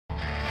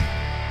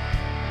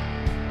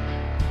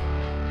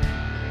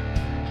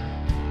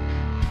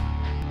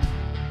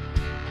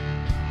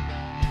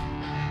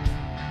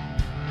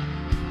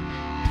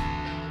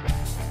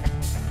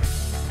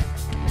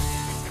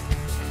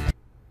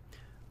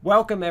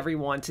Welcome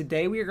everyone.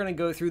 Today we are going to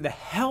go through the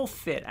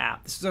HealthFit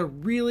app. This is a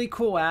really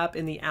cool app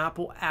in the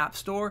Apple App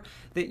Store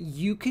that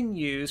you can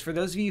use for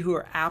those of you who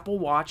are Apple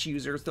Watch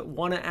users that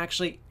want to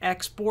actually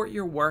export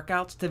your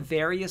workouts to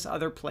various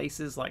other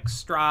places like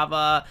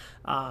Strava,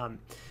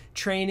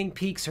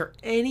 Trainingpeaks, or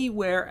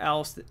anywhere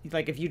else.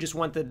 Like if you just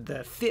want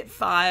the fit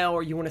file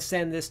or you want to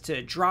send this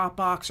to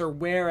Dropbox or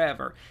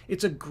wherever,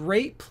 it's a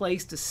great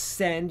place to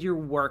send your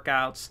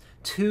workouts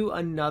to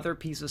another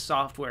piece of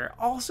software. It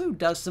also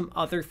does some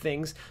other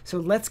things. So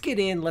let's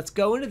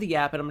go into the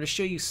app and I'm going to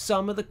show you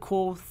some of the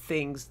cool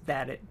things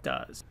that it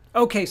does.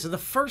 Okay, so the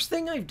first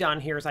thing I've done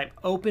here is I've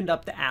opened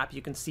up the app.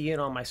 You can see it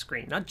on my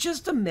screen. Now,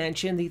 just to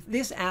mention,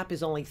 this app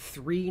is only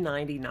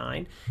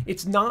 $3.99.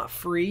 It's not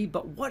free,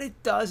 but what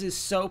it does is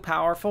so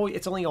powerful.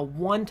 It's only a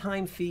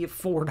one-time fee of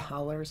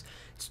 $4.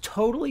 It's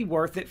totally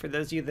worth it for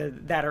those of you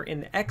that are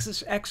in the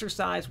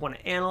exercise, want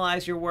to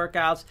analyze your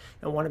workouts,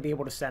 and want to be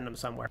able to send them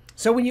somewhere.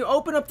 So when you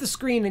open up the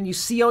screen and you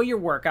see all your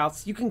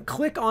workouts, you can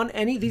click on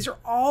any. These are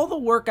all the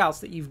workouts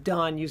that you've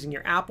done using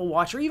your Apple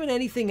Watch or even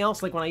anything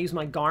else. Like when I use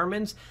my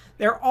Garmin's,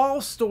 they're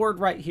all stored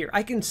right here.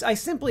 I can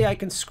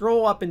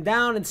scroll up and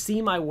down and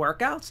see my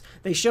workouts.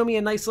 They show me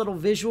a nice little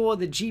visual of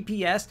the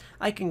GPS.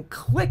 I can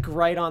click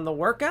right on the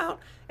workout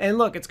and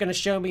look, it's going to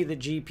show me the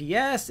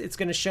GPS. It's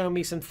going to show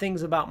me some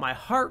things about my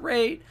heart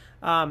rate,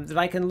 that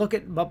I can look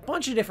at a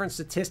bunch of different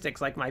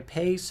statistics like my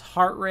pace,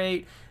 heart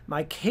rate,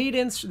 my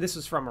cadence. This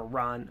is from a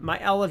run. My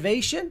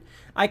elevation.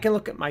 I can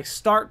look at my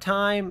start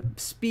time,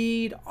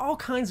 speed, all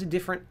kinds of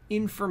different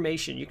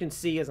information. You can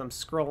see as I'm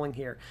scrolling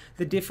here,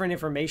 the different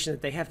information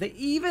that they have. They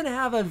even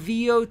have a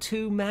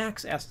VO2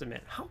 max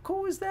estimate. How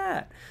cool is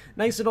that?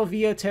 Nice little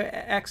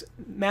VO2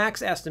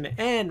 max estimate.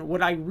 And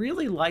what I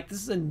really like,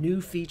 this is a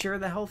new feature of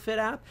the HealthFit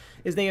app,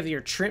 is they have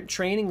your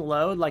training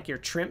load, like your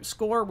TRIMP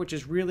score, which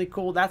is really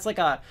cool. That's like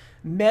a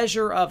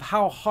measure of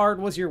how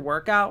hard was your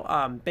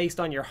workout based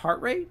on your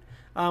heart rate.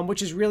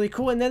 Which is really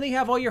cool. And then they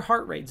have all your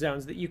heart rate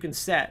zones that you can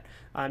set.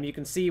 You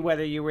can see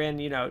whether you were in,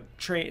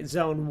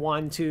 zone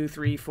 1, 2,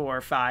 3,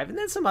 4, 5, and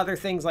then some other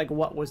things like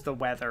what was the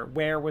weather,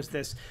 where was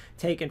this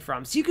taken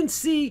from. So you can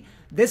see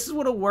this is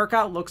what a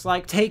workout looks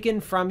like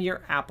taken from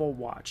your Apple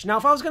Watch. Now,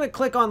 if I was going to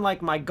click on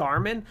like my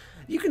Garmin,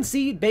 you can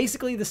see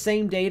basically the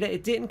same data.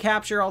 It didn't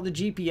capture all the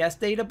GPS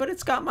data, but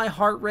it's got my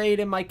heart rate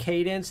and my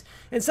cadence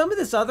and some of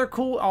this other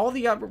cool, all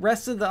the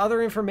rest of the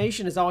other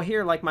information is all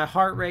here, like my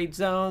heart rate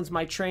zones,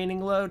 my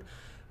training load.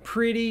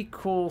 Pretty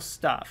cool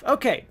stuff.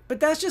 Okay, but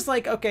that's just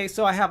like, okay,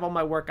 so I have all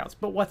my workouts,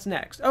 but what's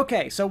next?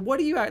 Okay, so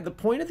the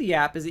point of the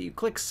app is that you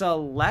click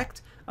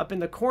select up in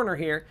the corner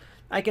here.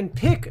 I can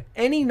pick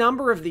any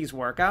number of these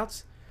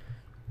workouts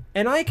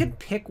and I can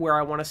pick where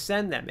I want to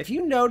send them. If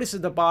you notice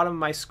at the bottom of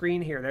my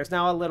screen here, there's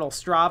now a little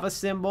Strava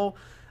symbol,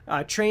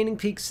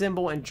 Trainingpeaks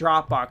symbol, and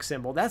Dropbox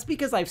symbol. That's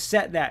because I've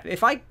set that.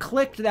 If I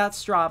clicked that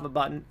Strava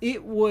button,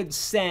 it would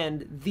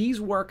send these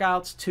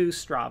workouts to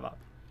Strava.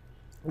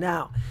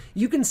 Now,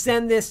 you can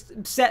set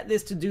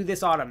this to do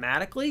this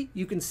automatically.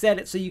 You can set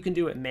it so you can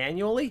do it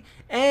manually.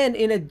 And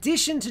in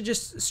addition to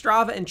just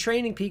Strava and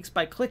Trainingpeaks,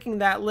 by clicking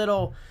that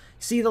little,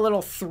 see the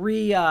little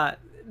three,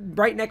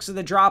 right next to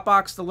the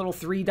Dropbox, the little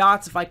 3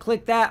 dots, if I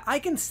click that, I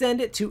can send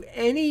it to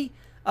any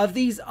of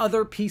these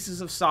other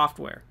pieces of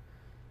software.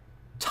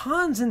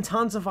 Tons and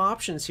tons of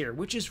options here,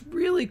 which is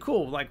really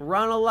cool, like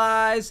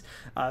Runalyze,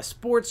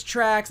 Sports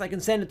Tracks. I can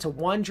send it to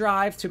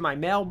OneDrive, to my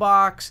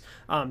mailbox,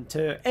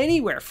 to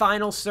anywhere,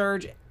 Final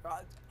Surge,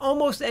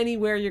 almost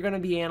anywhere you're going to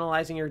be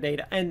analyzing your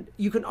data. And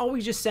you can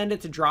always just send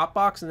it to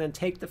Dropbox and then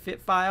take the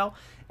fit file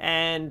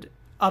and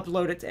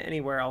upload it to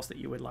anywhere else that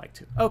you would like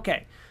to.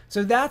 Okay,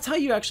 so that's how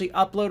you actually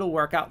upload a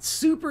workout.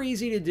 Super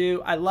easy to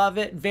do. I love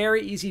it.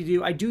 Very easy to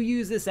do. I do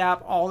use this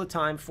app all the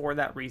time for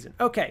that reason.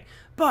 Okay,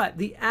 but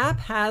the app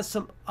has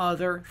some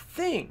other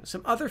things,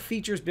 some other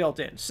features built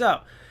in. So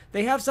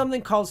they have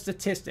something called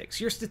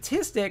statistics. Your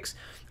statistics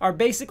are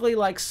basically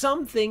like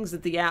some things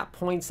that the app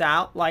points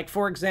out. Like,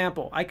 for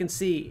example, I can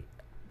see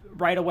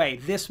right away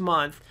this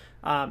month,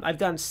 I've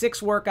done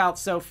 6 workouts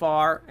so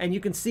far, and you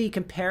can see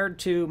compared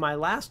to my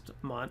last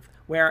month,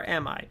 where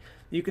am I?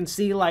 You can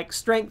see like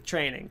strength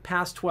training,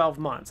 past 12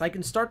 months. I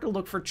can start to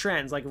look for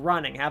trends like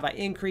running. Have I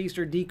increased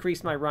or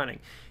decreased my running?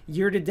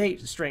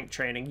 Year-to-date strength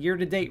training,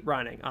 year-to-date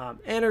running,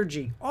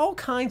 energy, all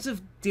kinds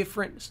of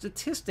different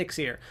statistics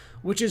here,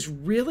 which is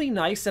really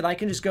nice that I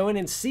can just go in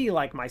and see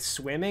like my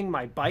swimming,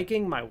 my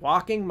biking, my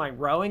walking, my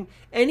rowing,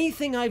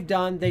 anything I've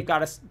done. They've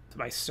got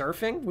my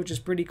surfing, which is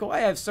pretty cool. I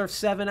have surfed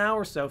 7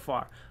 hours so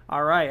far.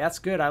 All right, that's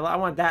good. I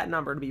want that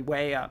number to be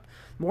way up.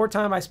 More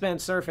time I spend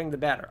surfing, the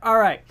better. All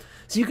right,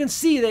 so you can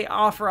see they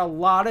offer a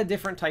lot of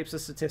different types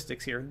of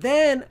statistics here.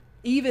 Then,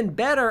 even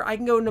better, I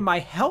can go into my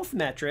health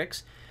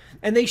metrics,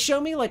 and they show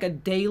me like a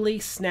daily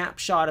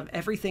snapshot of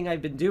everything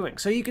I've been doing.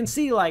 So you can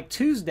see like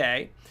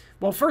Tuesday,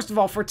 well, first of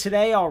all, for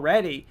today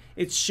already,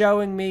 it's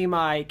showing me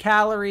my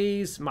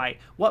calories,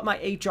 what my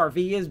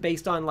HRV is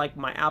based on like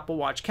my Apple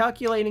Watch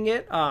calculating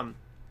it.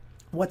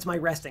 what's my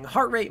resting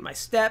heart rate, my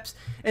steps,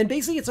 and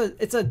basically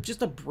it's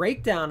just a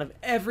breakdown of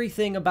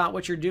everything about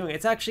what you're doing.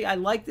 It's actually, I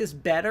like this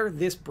better,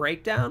 this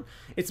breakdown.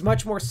 It's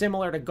much more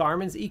similar to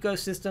Garmin's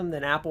ecosystem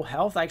than Apple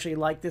Health. I actually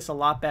like this a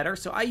lot better.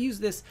 So I use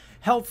this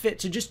HealthFit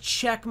to just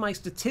check my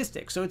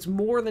statistics. So it's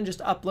more than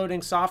just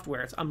uploading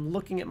software. I'm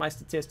looking at my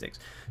statistics.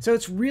 So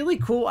it's really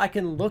cool. I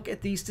can look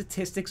at these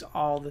statistics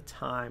all the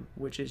time,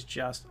 which is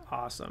just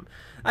awesome.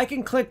 I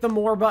can click the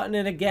more button,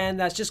 and again,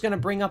 that's just going to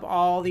bring up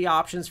all the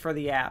options for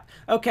the app.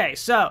 Okay,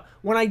 so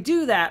when I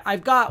do that,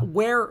 I've got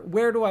where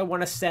do I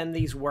want to send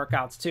these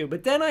workouts to?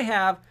 But then I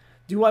have,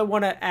 do I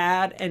want to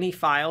add any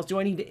files?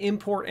 Do I need to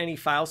import any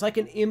files? I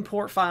can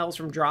import files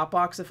from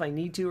Dropbox if I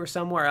need to, or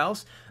somewhere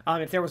else.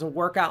 If there was a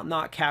workout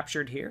not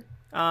captured here.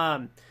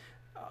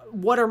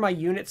 What are my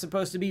units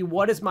supposed to be?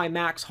 What is my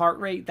max heart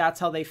rate? That's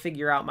how they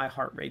figure out my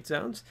heart rate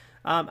zones.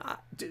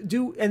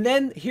 And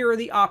then here are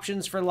the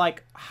options for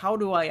like, how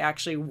do I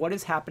actually, what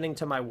is happening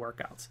to my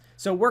workouts?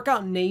 So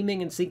workout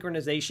naming and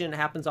synchronization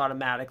happens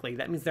automatically.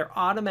 That means they're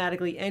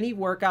automatically, any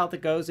workout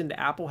that goes into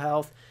Apple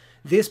Health,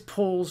 this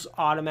pulls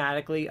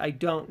automatically. I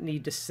don't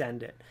need to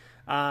send it.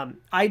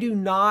 I do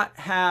not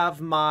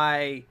have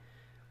my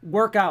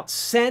workout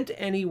sent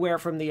anywhere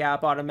from the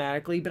app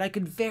automatically, but I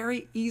could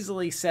very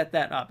easily set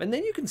that up. And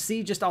then you can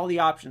see just all the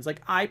options.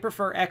 Like, I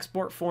prefer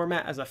export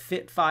format as a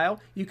fit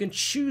file. You can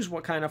choose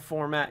what kind of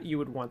format you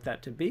would want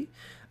that to be.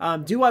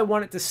 Do I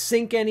want it to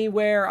sync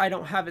anywhere? I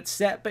don't have it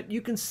set, but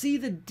you can see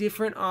the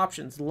different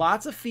options.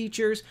 Lots of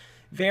features,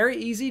 very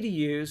easy to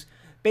use.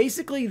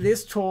 Basically,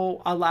 this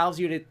tool allows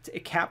you to,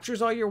 it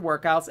captures all your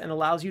workouts and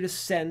allows you to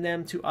send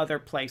them to other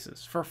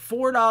places. For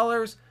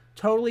 $4,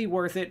 totally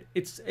worth it.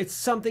 It's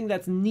something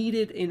that's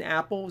needed in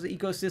Apple's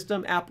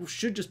ecosystem. Apple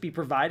should just be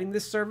providing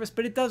this service,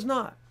 but it does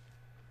not.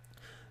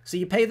 So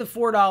you pay the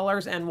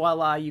 $4 and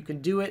voila, you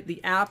can do it.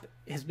 The app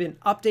has been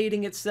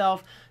updating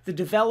itself. The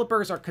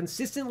developers are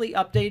consistently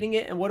updating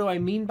it. And what do I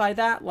mean by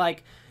that?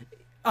 Like,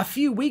 a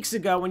few weeks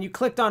ago, when you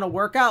clicked on a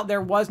workout,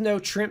 there was no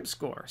trim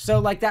score. So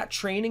like, that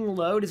training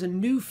load is a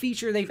new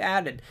feature they've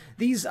added.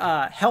 These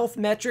health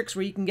metrics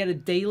where you can get a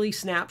daily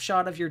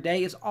snapshot of your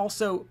day is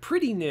also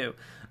pretty new.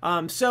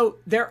 So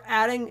they're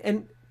adding,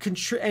 and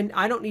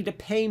I don't need to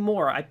pay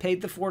more. I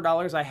paid the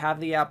 $4. I have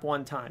the app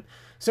one time.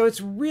 So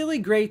it's really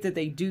great that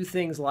they do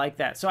things like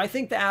that. So I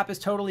think the app is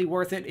totally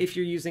worth it if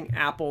you're using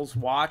Apple's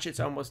Watch.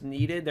 It's almost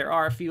needed. There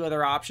are a few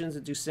other options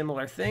that do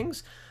similar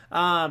things.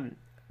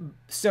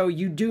 So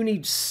you do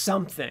need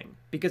something,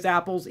 because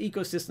Apple's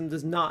ecosystem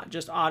does not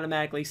just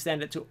automatically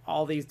send it to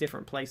all these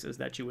different places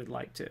that you would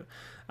like to.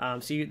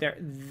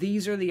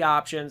 These are the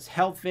options.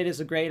 HealthFit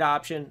is a great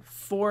option.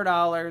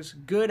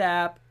 $4, good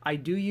app. I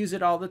do use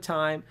it all the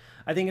time.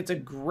 I think it's a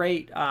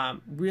great,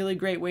 really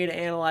great way to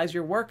analyze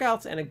your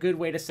workouts and a good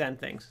way to send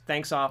things.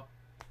 Thanks all.